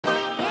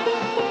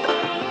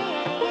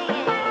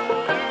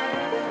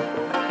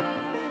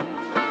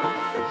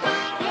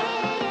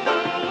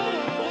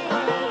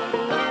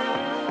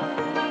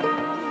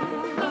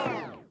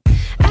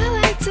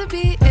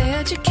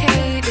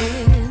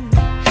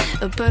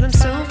but I'm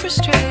so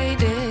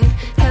frustrated.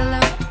 Hello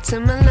to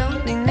my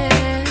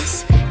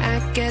loneliness.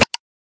 I guess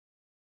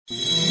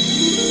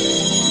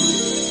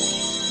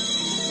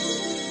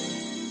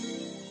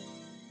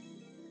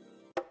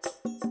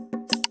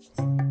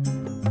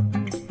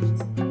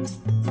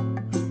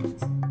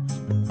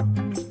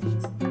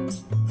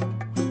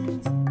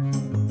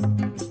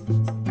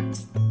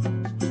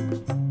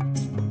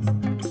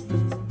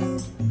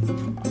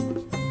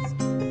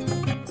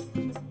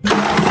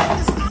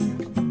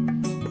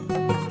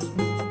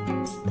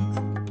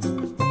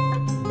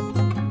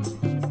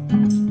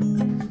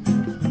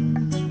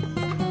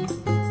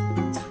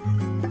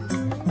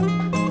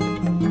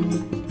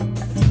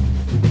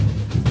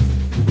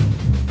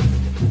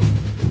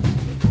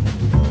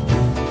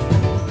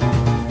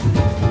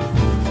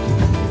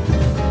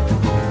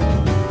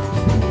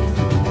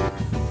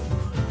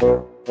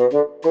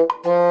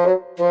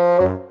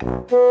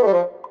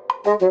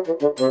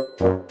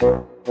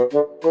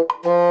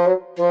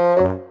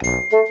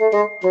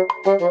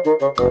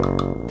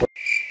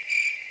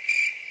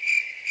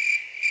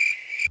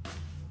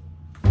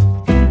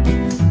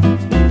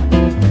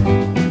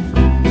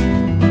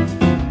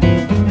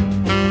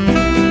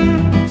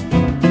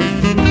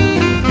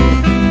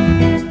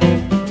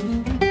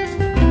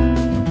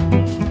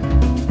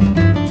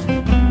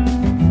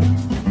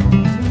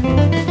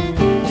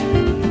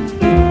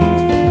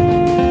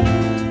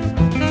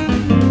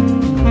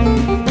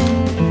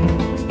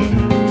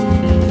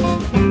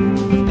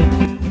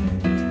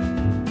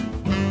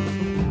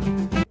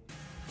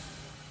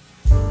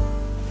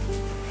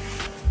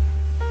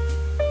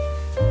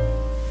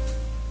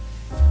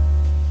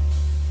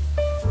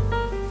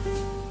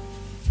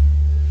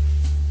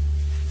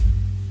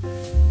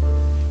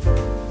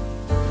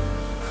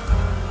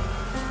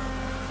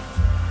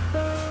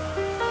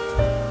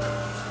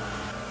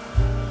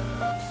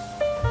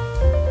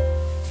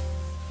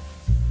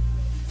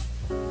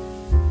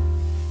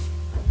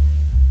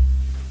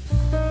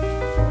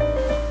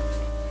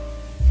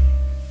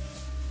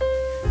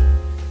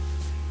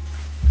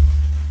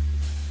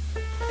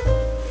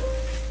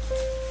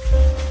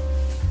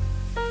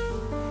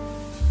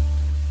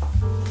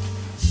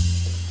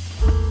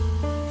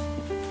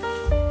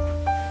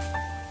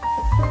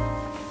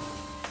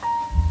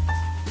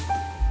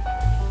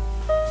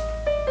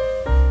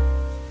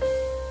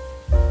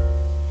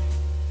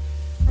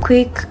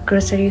quick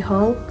grocery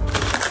haul: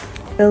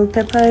 bell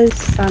peppers,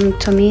 some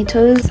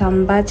tomatoes,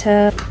 some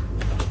butter,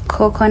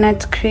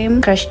 coconut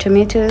cream, crushed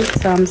tomatoes,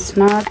 some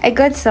snot. I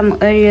got some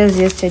Oreos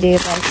yesterday,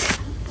 but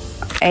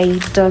I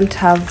don't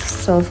have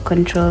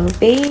self-control.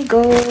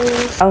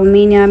 Bagels,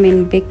 aluminium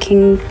and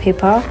baking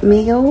paper,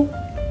 mayo,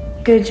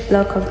 huge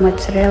block of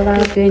mozzarella.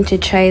 I'm going to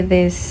try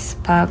this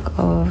pack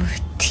of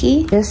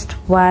tea, just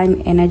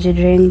one energy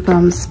drink,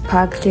 some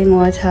sparkling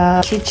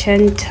water,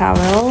 kitchen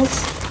towels,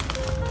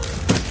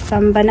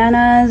 some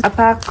bananas, a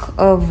pack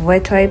of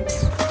wet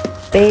wipes,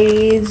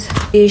 berries,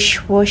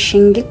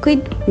 dishwashing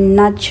liquid,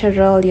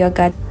 natural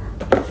yogurt.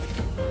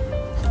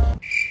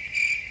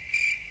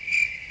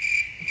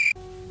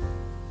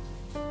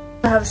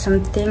 I have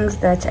some things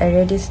that are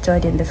already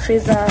stored in the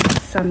freezer: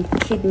 some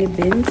kidney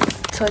beans,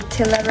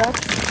 tortilla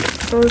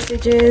wraps,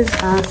 sausages,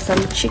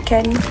 some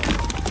chicken.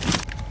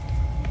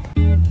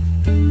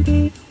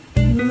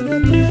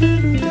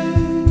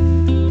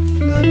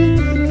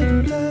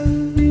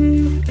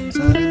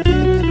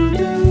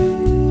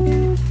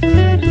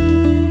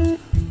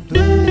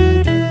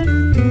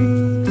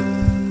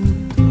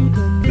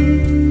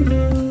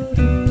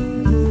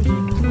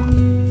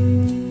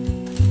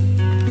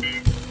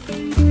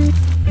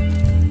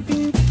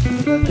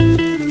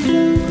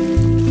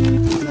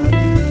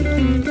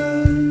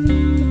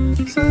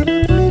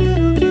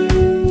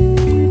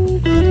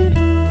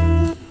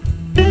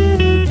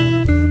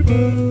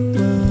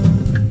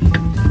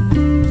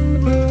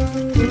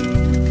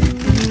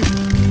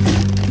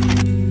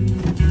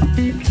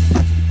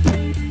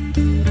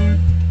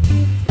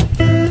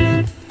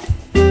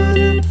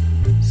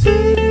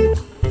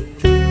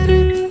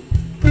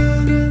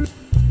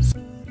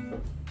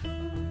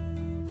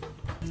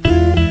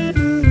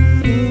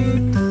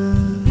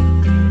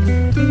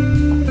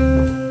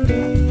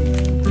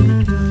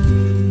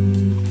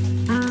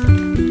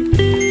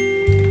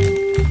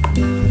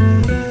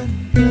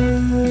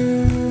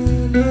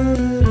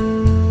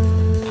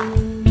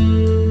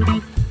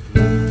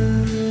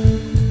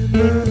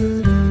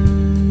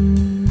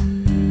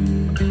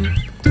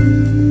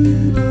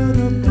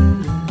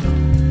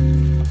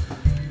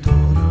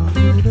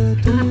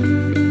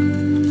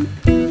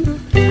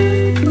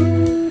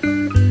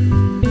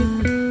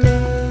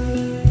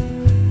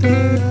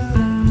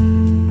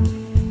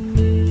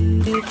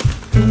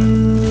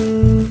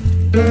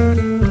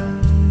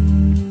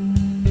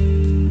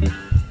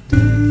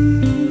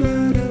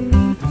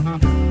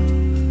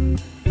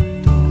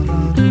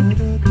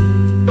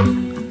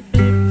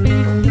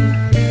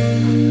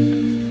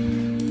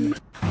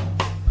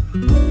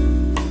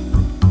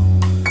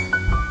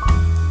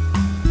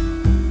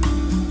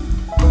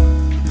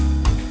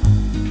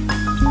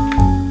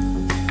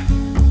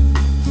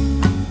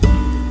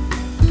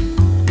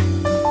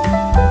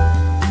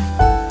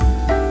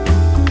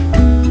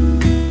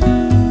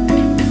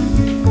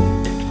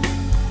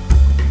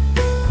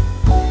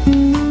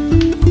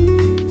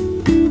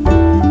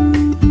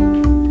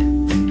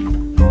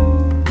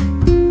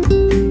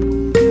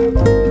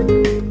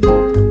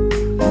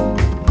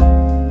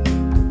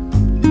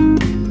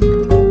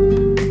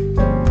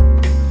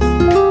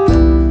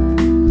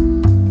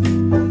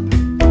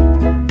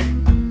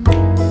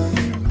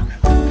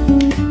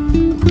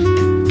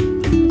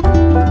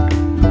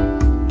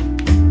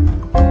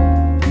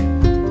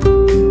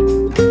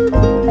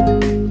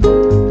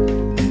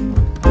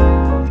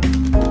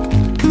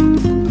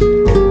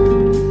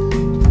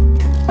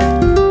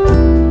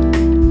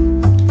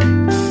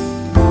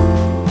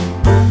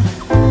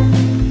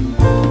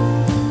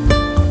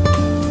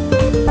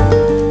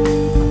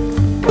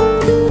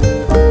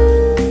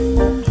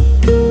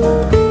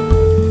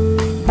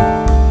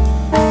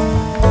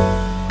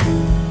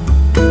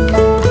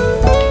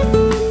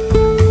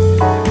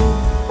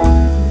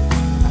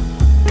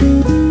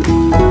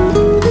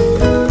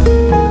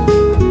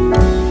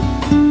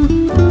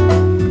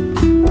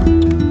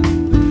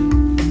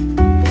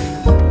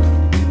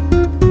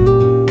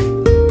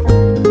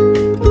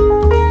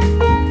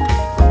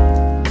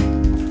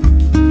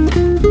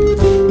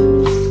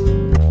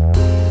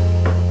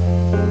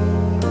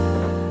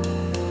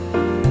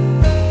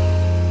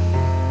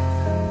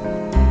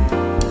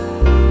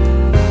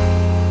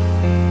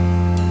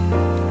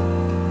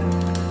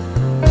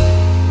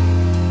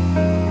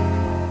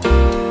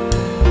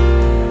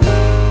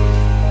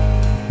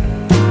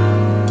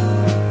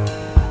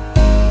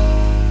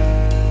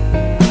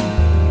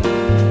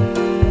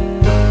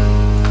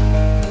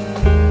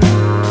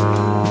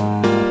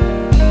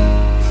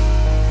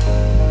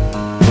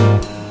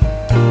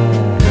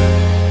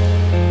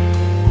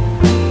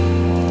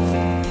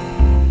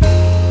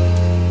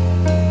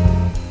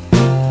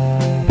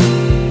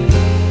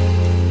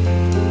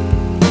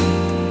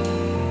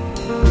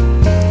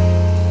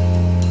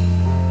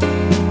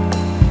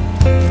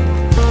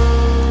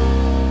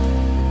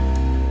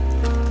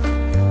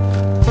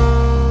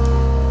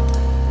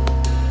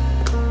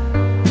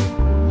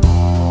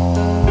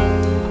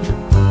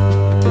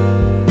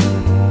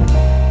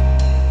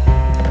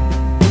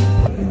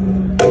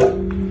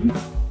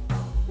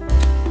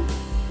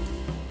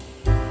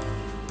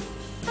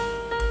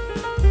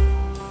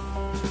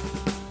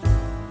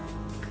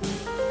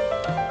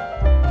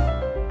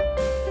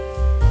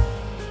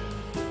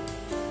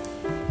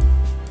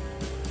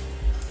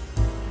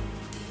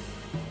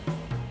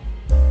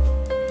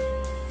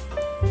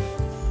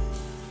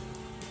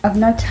 I've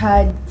not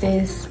had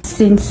this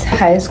since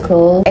high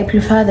school. I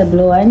prefer the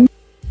blue one.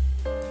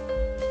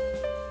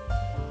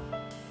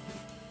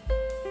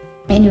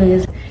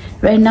 Anyways,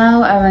 right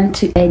now I want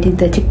to edit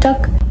the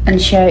TikTok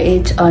and share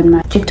it on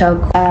my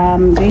TikTok.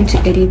 I'm going to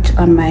edit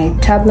on my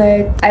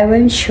tablet. I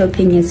went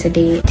shopping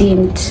yesterday,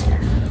 didn't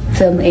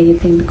film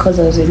anything because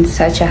I was in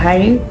such a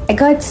hurry. I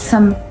got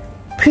some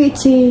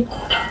pretty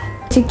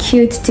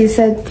cute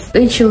t-shirts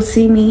which you'll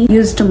see me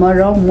use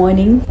tomorrow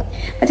morning.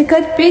 But I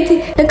got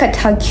pretty, look at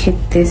how cute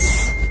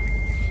this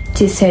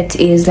t-shirt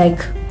is. Like,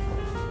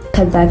 look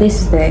at that.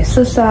 This is the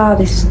susa,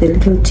 this is the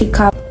little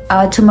teacup.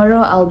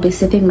 Tomorrow I'll be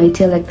sipping my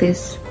tea like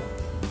this.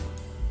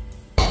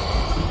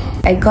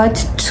 I got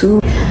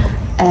two,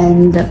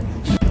 and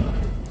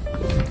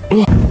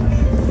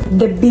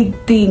the big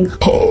thing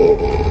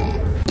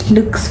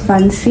looks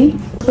fancy.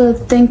 So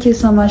thank you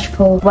so much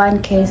for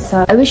 1K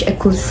sub. I wish I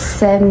could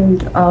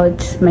send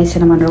out my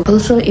cinnamon roll.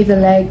 Also, if you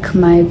like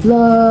my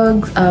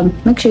vlogs,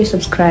 make sure you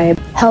subscribe.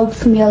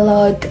 Helps me a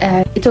lot,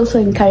 and it also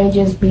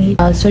encourages me.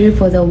 Sorry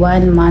for the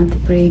 1 month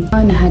break.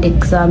 I had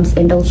exams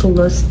and also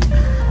lost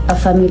a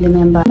family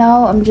member.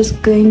 Now I'm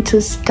just going to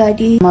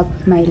study up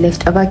my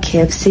leftover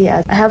KFC.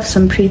 I have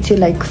some pretty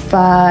like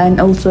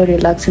fun, also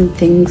relaxing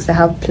things I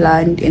have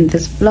planned in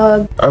this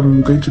vlog.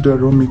 I'm going to do a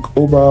room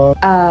makeover.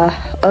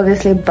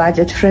 Obviously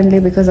budget friendly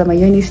because I'm a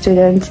uni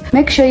student.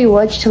 Make sure you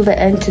watch till the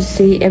end to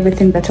see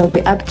everything that I'll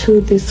be up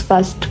to this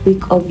first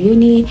week of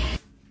uni.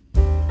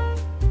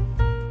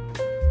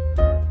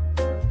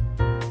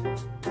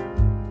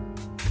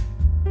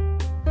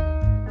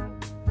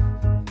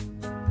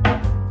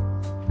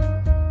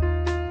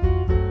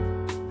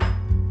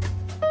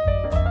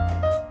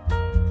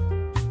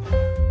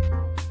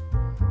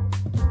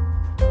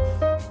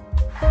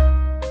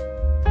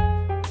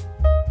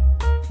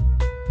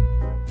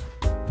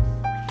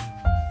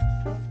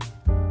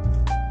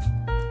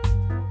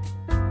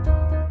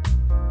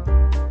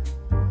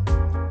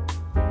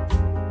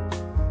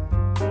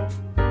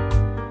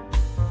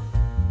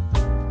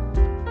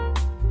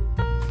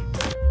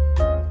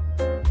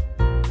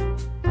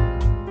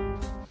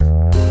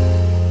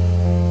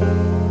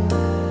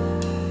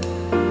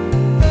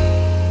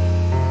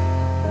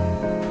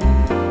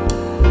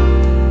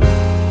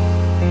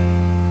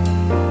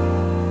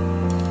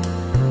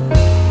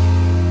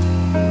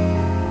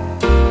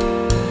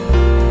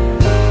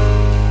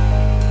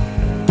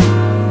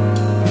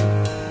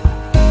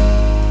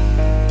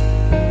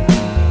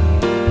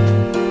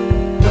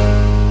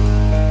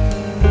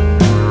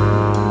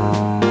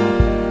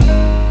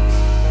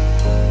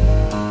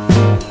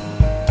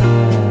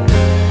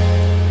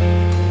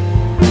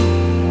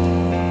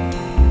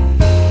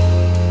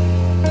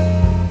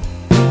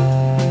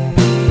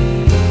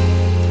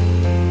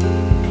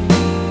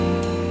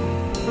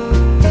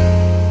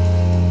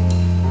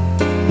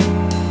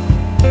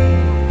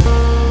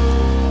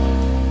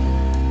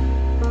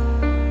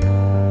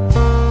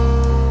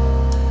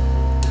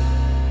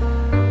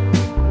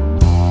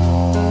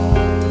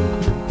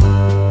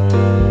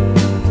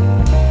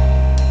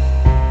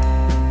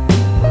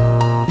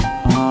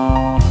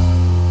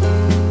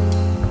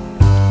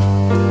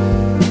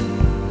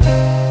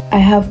 I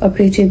have a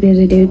pretty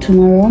busy day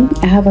tomorrow.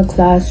 I have a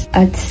class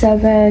at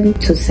 7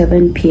 to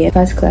 7 p.m.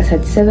 First class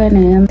at 7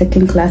 a.m.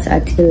 Second class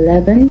at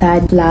 11.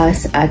 Third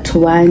class at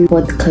 1.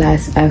 Fourth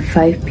class at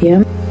 5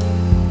 p.m.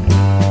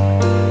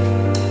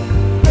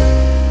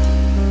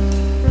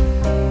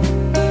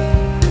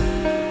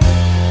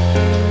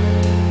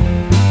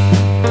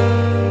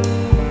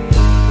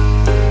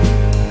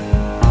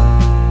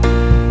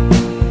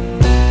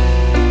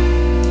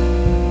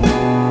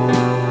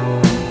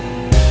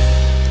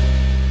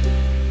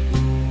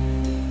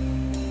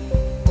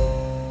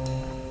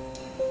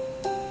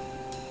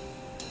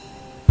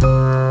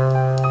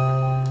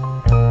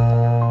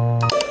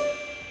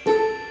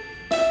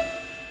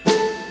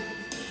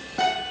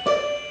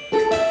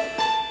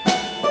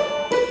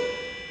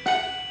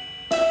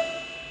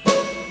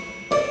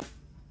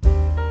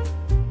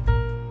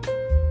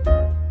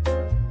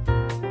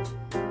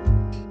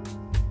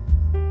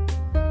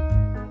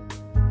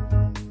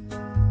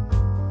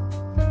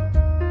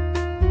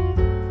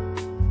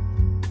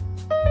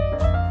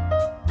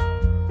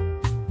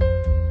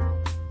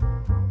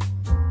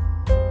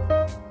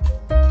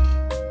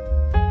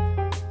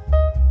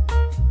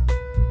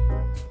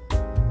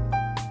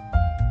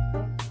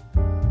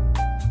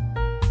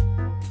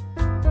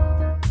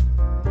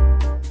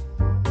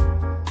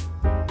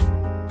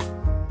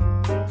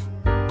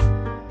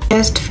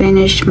 Just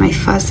finished my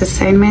first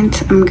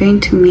assignment. I'm going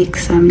to make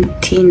some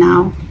tea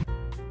now.